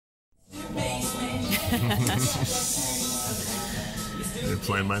You're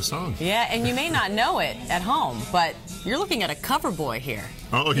playing my song. Yeah, and you may not know it at home, but you're looking at a cover boy here.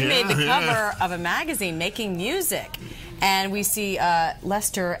 Oh, He yeah. made the yeah. cover of a magazine, Making Music. And we see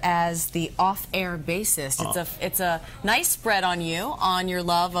Lester as the off-air bassist. It's a nice spread on you, on your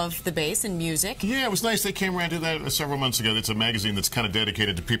love of the bass and music. Yeah, it was nice. They came around to that several months ago. It's a magazine that's kind of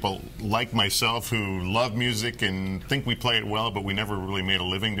dedicated to people like myself who love music and think we play it well, but we never really made a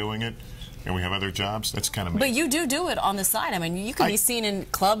living doing it. And we have other jobs. That's kind of me. But you do it on the side. I mean, you can be seen in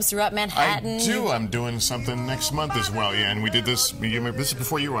clubs throughout Manhattan. I do. I'm doing something next month as well. Yeah, and we did this. You remember, this is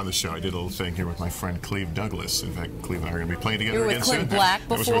before you were on the show. I did a little thing here with my friend Cleve Douglas. In fact, Cleve and I are going to be playing together You were again with Clint soon. Black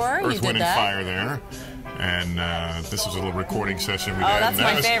before. That was with Earth, You Wind, did and that. Fire there. And this was a little recording session we did. Oh, that's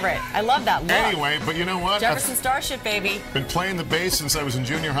my favorite. I love that look. Anyway, but you know what? Jefferson Starship, baby. I've been playing the bass since I was in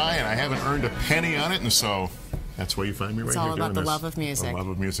junior high, and I haven't earned a penny on it, and so that's where you find me right here doing this. It's all about the love of music. The love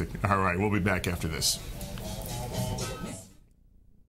of music. All right, we'll be back after this.